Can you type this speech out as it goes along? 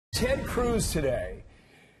Ted Cruz today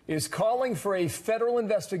is calling for a federal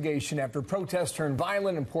investigation after protests turned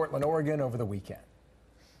violent in Portland, Oregon over the weekend.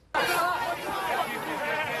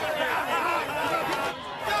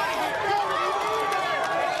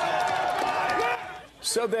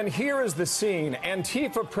 So then here is the scene.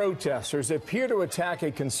 Antifa protesters appear to attack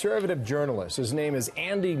a conservative journalist. His name is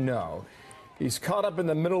Andy No. He's caught up in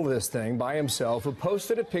the middle of this thing by himself, who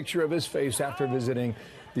posted a picture of his face after visiting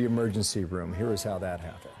the emergency room. Here is how that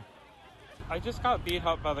happened. I just got beat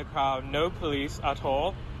up by the crowd. No police at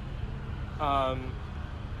all.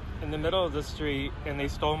 In the middle of the street, and they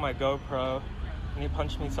stole my GoPro, and he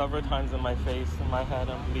punched me several times in my face and my head.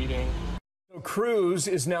 I'm bleeding. Cruz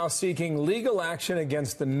is now seeking legal action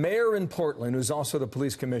against the mayor in Portland, who's also the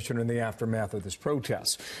police commissioner, in the aftermath of this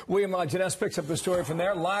protest. William Jeunesse picks up the story from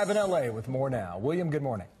there, live in L.A. with more now. William, good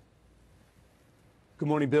morning. Good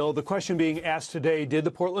morning, Bill. The question being asked today, did the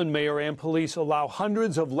Portland mayor and police allow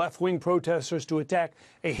hundreds of left-wing protesters to attack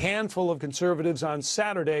a handful of conservatives on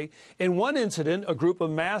Saturday? In one incident, a group of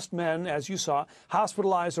masked men, as you saw,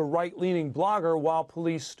 hospitalized a right-leaning blogger while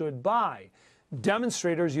police stood by.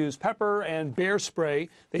 Demonstrators used pepper and bear spray.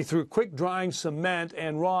 They threw quick-drying cement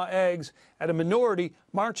and raw eggs at a minority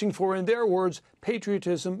marching for, in their words,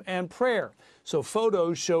 patriotism and prayer. So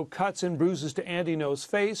photos show cuts and bruises to Andy No's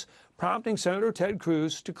face, prompting Senator Ted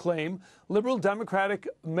Cruz to claim liberal Democratic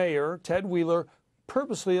Mayor Ted Wheeler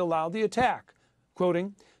purposely allowed the attack.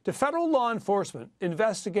 Quoting, "To federal law enforcement,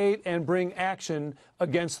 investigate and bring action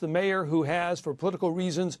against the mayor who has, for political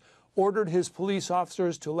reasons, ordered his police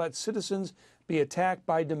officers to let citizens be attacked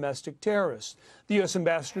by domestic terrorists." The U.S.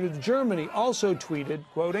 ambassador to Germany also tweeted,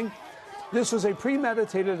 quoting, "This was a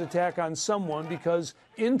premeditated attack on someone because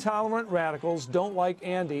intolerant radicals don't like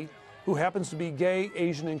Andy, who happens to be gay,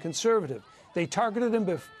 Asian, and conservative. They targeted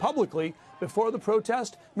him publicly before the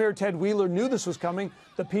protest. Mayor Ted Wheeler knew this was coming.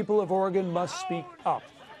 The people of Oregon must speak up."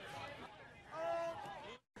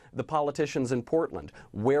 The politicians in Portland,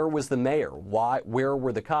 where was the mayor? Where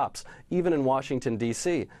were the cops? Even in Washington,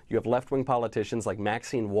 D.C., you have left-wing politicians like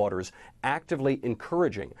Maxine Waters actively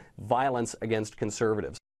encouraging violence against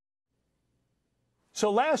conservatives. So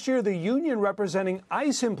last year, the union representing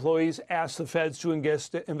ICE employees asked the feds to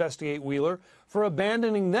investigate Wheeler for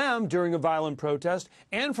abandoning them during a violent protest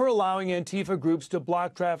and for allowing Antifa groups to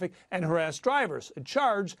block traffic and harass drivers, a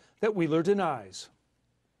charge that Wheeler denies.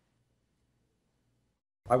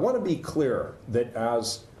 I want to be clear that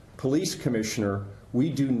as police commissioner, we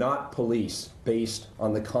do not police based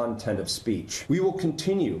on the content of speech. We will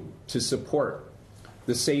continue to support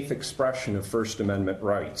the safe expression of First Amendment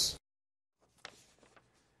rights.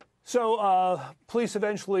 So police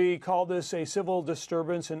eventually called this a civil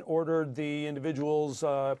disturbance and ordered the individuals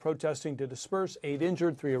protesting to disperse. 8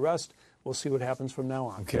 injured, 3 arrested. We'll see what happens from now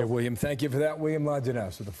on. Okay, William, thank you for that. William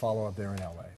Jeunesse with the follow-up there in L.A.